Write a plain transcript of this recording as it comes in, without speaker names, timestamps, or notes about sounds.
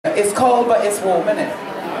It's cold, but it's warm, isn't it?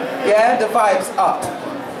 Yeah, the vibe's up.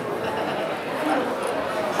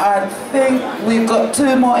 I think we've got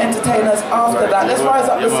 2 more entertainers after that. Let's rise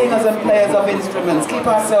up the singers and players of instruments. Keep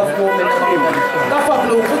ourselves warm in the moment. Gaffer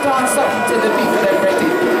Blue, put on something to the people that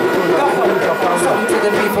ready. Gaffer, put on something to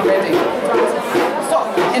the people ready.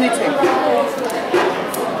 Stop, anything.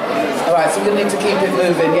 Alright, so we need to keep it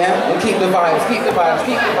moving, yeah? We'll keep the vibes, keep the vibes,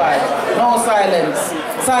 keep the vibes. No silence.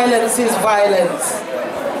 Silence is violence.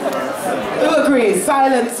 Who agrees?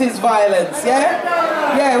 Silence is violence, yeah?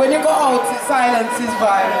 Yeah, when you go out, silence is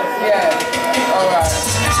violence, yeah. Alright.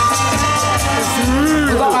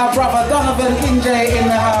 We got our brother Donovan King J in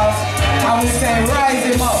the house, and we say rise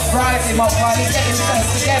him up while he's getting himself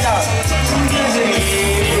together.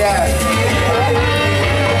 Yeah.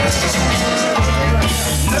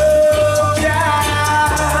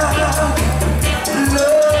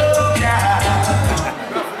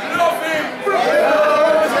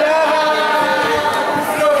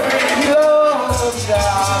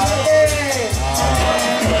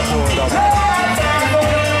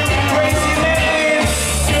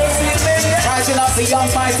 The young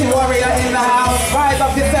mighty warrior in the house. Rise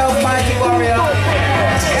up yourself, mighty warrior.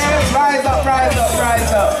 Yes, rise up, rise up,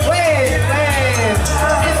 rise up. Wait.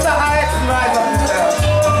 Mr. Heights, rise up yourself.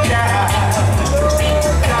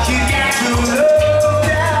 You got to love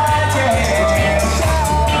that, yeah.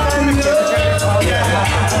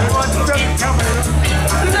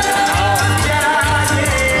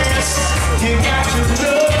 You got to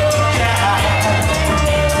love.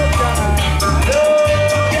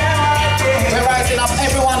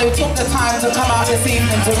 Everyone who took the time to come out this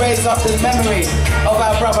evening to raise up the memory of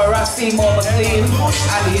our brother Ras Seymour McClean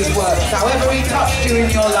and his works. However he touched you in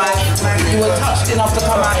your life, you were touched enough to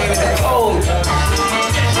come out here in the cold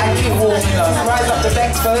and keep warming us. Rise up the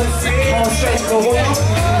Beckfords, more straight to home.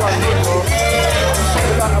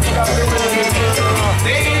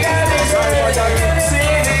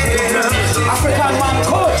 African man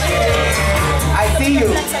coach, I see you.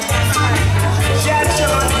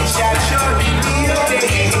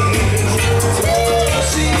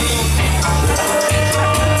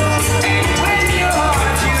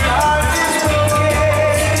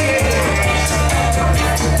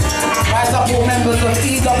 Rise up all members of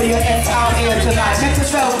EWS out here tonight. Make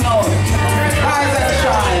yourself known. Rise and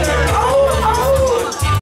shine.